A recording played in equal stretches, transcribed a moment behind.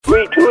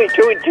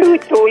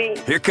tweet.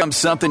 Here comes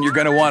something you're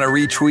going to want to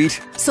retweet.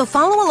 So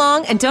follow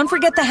along and don't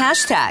forget the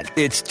hashtag.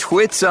 It's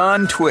Twits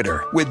on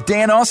Twitter with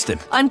Dan Austin.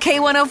 On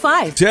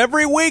K105. It's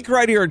every week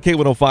right here at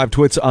K105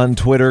 Twits on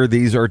Twitter.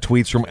 These are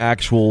tweets from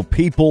actual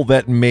people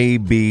that may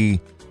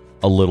be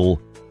a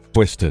little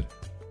twisted.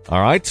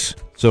 All right?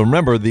 So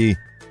remember, the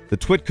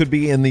twit could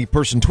be in the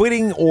person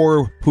tweeting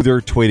or who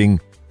they're tweeting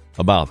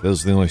about.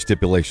 Those are the only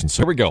stipulations.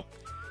 So here we go.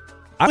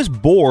 I was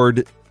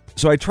bored,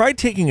 so I tried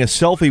taking a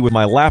selfie with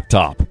my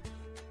laptop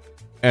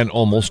and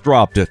almost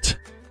dropped it.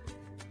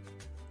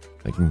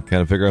 I can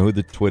kind of figure out who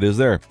the twit is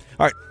there.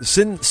 All right,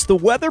 since the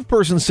weather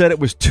person said it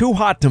was too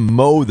hot to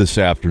mow this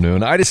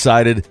afternoon, I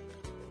decided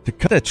to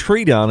cut a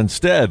tree down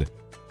instead.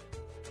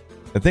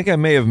 I think I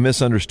may have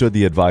misunderstood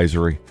the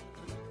advisory.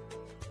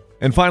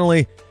 And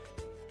finally,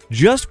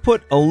 just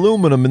put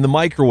aluminum in the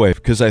microwave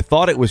because I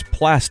thought it was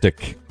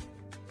plastic.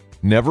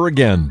 Never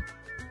again.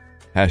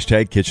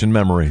 Hashtag kitchen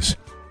memories.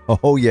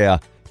 Oh yeah,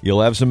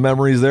 you'll have some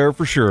memories there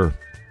for sure.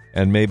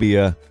 And maybe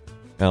a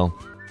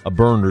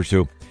burn or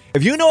two.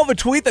 If you know of a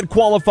tweet that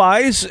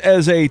qualifies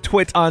as a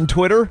twit on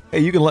Twitter, hey,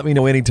 you can let me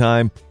know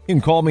anytime. You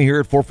can call me here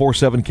at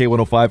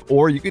 447-K105,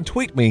 or you can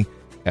tweet me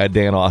at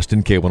Dan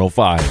Austin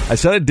K105. I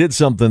said I did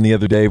something the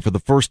other day for the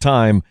first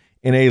time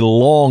in a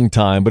long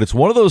time, but it's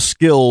one of those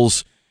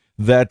skills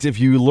that if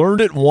you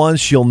learned it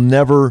once, you'll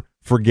never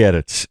forget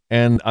it.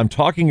 And I'm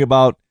talking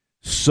about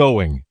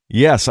sewing.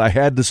 Yes, I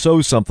had to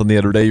sew something the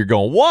other day. You're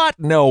going, what?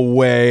 No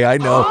way. I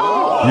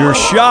know. You're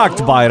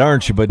shocked by it,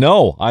 aren't you? But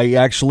no, I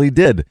actually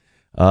did.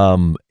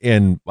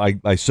 And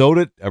I sewed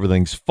it.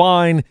 Everything's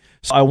fine.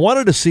 So I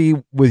wanted to see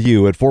with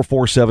you at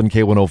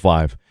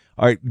 447-K105.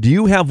 All right, do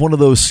you have one of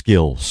those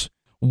skills?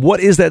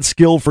 What is that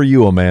skill for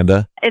you,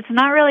 Amanda? It's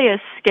not really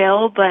a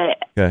skill, but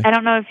okay. I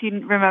don't know if you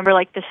remember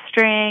like the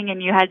string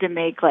and you had to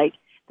make like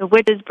the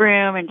witch's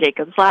broom and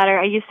Jacob's ladder.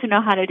 I used to know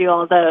how to do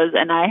all those,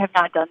 and I have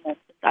not done this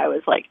since I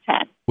was like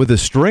 10. With a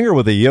string or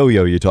with a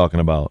yo-yo you talking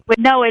about? But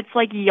no, it's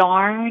like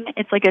yarn.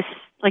 It's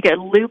like a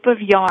loop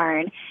of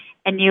yarn,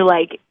 and you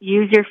like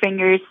use your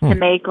fingers to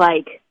make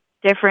like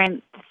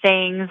different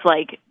things.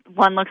 Like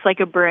one looks like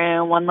a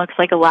broom, one looks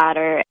like a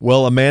ladder.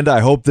 Well, Amanda,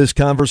 I hope this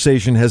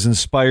conversation has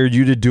inspired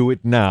you to do it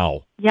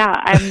now. Yeah,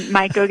 I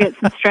might go get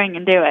some string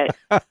and do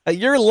it.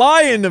 You're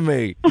lying to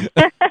me.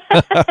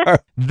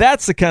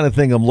 That's the kind of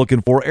thing I'm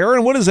looking for.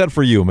 Aaron, what is that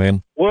for you,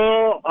 man?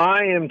 Well,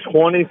 I am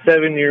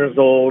 27 years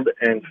old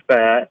and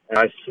fat, and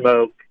I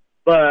smoke.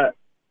 But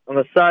on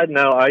the side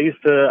note,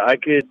 I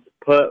could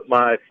put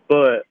my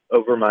foot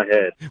over my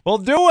head. Well,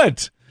 do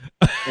it.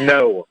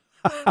 No.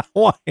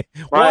 Why?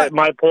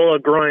 Might pull a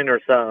groin or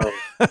something.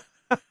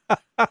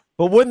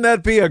 But wouldn't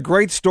that be a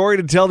great story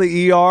to tell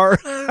the ER?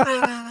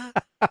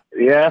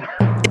 Yeah.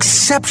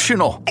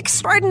 Exceptional.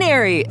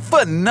 Extraordinary.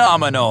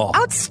 Phenomenal.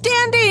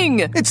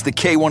 Outstanding. It's the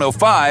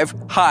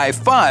K105 High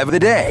Five of the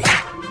Day.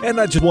 And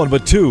not just one,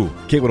 but two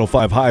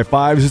K105 high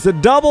fives. It's a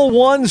double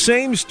one,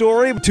 same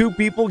story. Two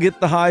people get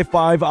the high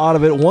five out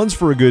of it. One's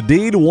for a good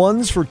deed,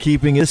 one's for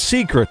keeping it a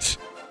secret.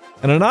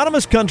 An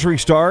anonymous country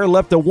star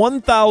left a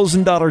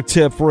 $1,000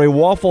 tip for a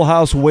Waffle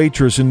House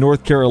waitress in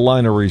North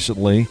Carolina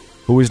recently,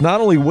 who is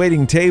not only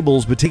waiting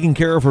tables, but taking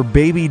care of her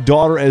baby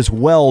daughter as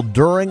well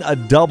during a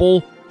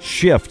double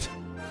shift.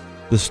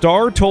 The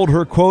star told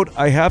her, quote,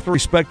 "I have to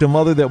respect a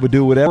mother that would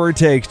do whatever it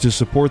takes to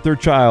support their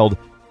child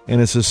in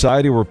a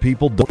society where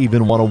people don't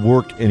even want to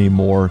work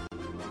anymore,"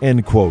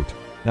 end quote.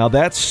 Now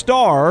that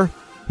star,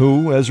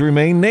 who has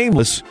remained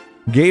nameless,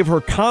 gave her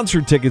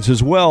concert tickets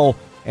as well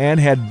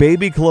and had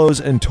baby clothes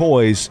and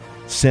toys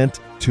sent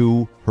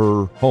to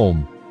her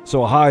home.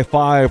 So a high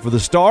five for the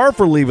star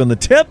for leaving the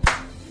tip,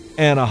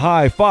 and a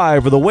high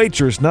five for the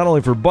waitress, not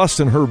only for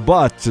busting her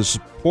butt to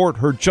support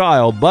her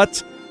child,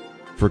 but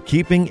for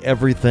keeping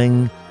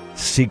everything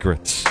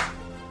secret.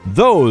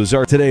 Those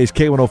are today's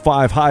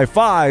K105 high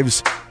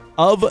fives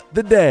of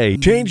the day.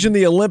 Changing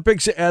the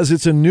Olympics as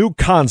it's a new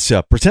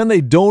concept. Pretend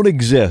they don't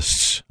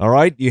exist. All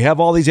right? You have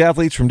all these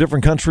athletes from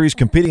different countries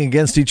competing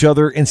against each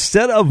other.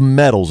 Instead of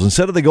medals,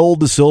 instead of the gold,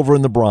 the silver,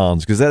 and the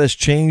bronze, because that has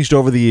changed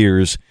over the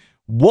years,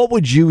 what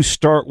would you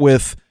start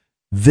with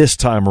this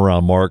time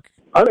around, Mark?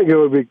 I think it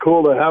would be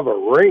cool to have a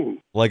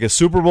ring. Like a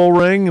Super Bowl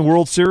ring, a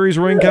World Series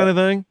ring kind of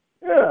thing?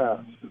 Yeah,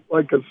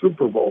 like a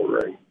Super Bowl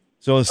ring.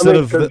 So instead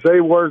of... because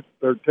they work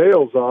their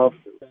tails off.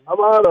 How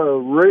about a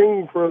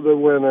ring for the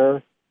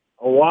winner,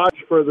 a watch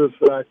for the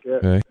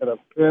second, and a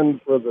pin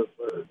for the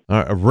third? All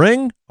right, a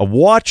ring, a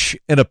watch,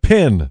 and a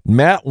pin.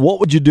 Matt, what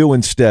would you do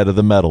instead of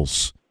the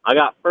medals? I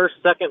got first,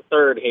 second,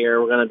 third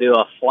here. We're going to do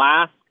a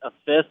flask, a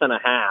fifth, and a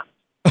half.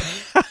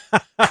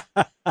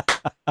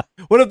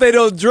 What if they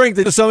don't drink?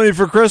 They just somebody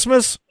for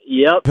Christmas?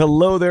 Yep.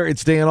 Hello there,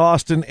 it's Dan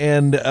Austin,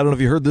 and I don't know if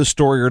you heard this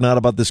story or not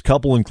about this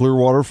couple in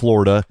Clearwater,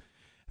 Florida.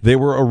 They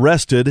were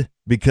arrested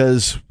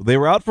because they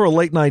were out for a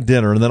late-night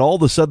dinner, and then all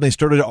of a sudden they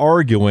started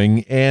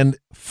arguing and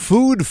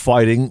food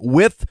fighting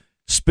with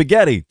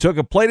spaghetti. Took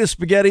a plate of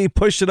spaghetti,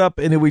 pushed it up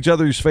into each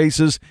other's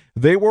faces.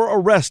 They were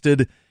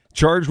arrested,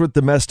 charged with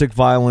domestic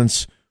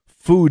violence,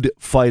 food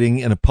fighting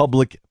in a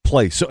public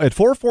place. So at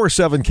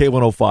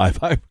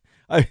 447-K105,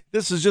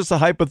 This is just a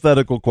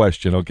hypothetical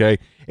question, okay?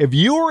 If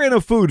you were in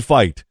a food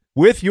fight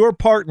with your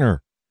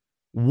partner,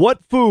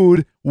 what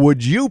food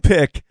would you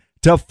pick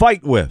to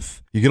fight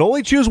with? You can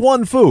only choose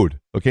one food,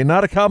 okay?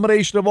 Not a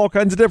combination of all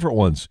kinds of different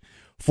ones.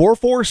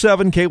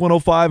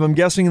 447-K105, I'm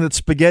guessing that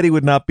spaghetti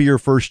would not be your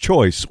first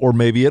choice, or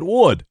maybe it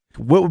would.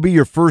 What would be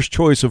your first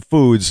choice of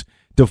foods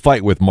to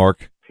fight with,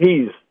 Mark?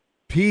 Peas.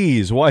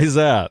 Peas, why is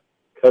that?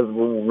 Because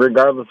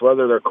regardless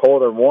whether they're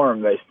cold or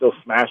warm, they still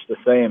smash the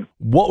same.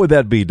 What would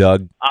that be,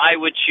 Doug? I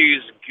would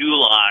choose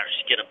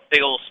goulash. Get a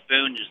big old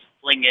spoon, just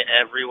fling it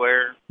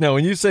everywhere. Now,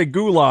 when you say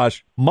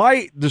goulash,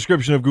 my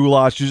description of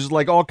goulash is just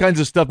like all kinds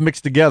of stuff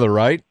mixed together,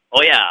 right?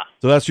 Oh, yeah.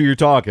 So that's what you're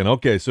talking.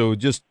 Okay, so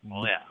just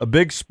a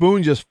big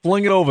spoon, just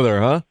fling it over there,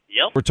 huh?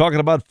 Yep. We're talking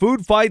about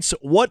food fights.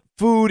 What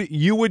food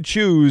you would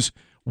choose?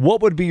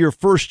 What would be your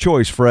first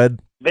choice, Fred?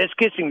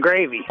 Biscuits and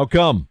gravy. How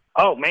come?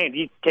 Oh, man,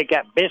 you take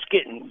that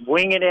biscuit and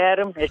wing it at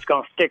them, it's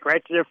going to stick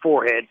right to their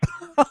forehead.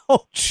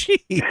 Oh,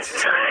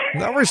 jeez.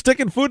 Now we're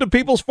sticking food to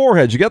people's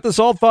foreheads. You got this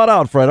all thought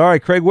out, Fred. All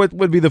right, Craig, what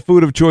would be the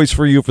food of choice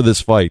for you for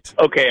this fight?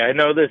 Okay, I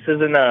know this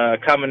isn't a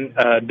common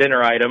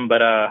dinner item,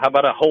 but how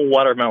about a whole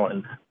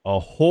watermelon? A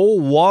whole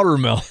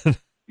watermelon?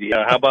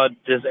 Yeah, how about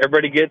just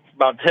everybody gets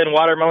about 10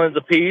 watermelons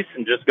apiece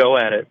and just go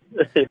at it?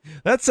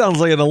 That sounds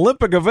like an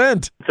Olympic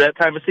event. It's that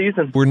time of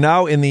season. We're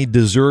now in the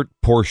dessert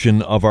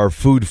portion of our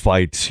food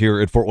fights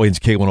here at Fort Wayne's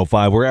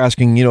K105. We're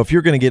asking, if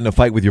you're going to get in a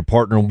fight with your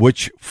partner,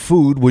 which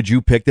food would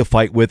you pick to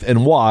fight with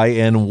and why?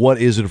 And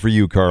what is it for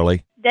you,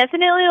 Carly?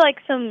 Definitely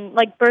some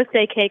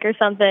birthday cake or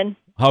something.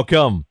 How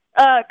come?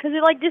 Because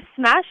it just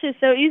smashes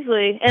so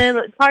easily, and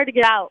it's hard to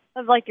get out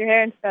of your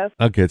hair and stuff.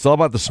 Okay, it's all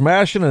about the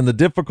smashing and the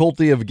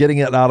difficulty of getting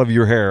it out of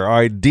your hair. All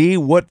right, D,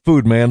 what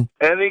food, man?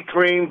 Any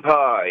cream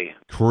pie.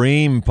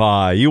 Cream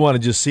pie. You want to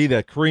just see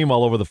that cream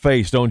all over the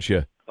face, don't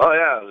you? Oh,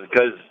 yeah,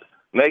 because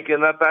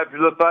making up after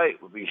the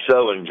fight would be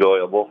so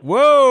enjoyable.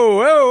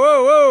 Whoa.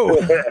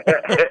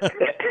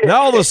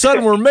 Now all of a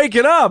sudden we're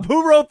making up.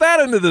 Who wrote that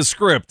into the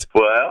script?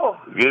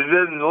 Well, you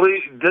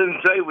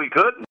didn't say we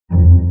couldn't.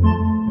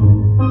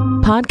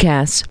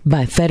 Podcasts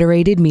by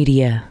Federated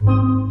Media.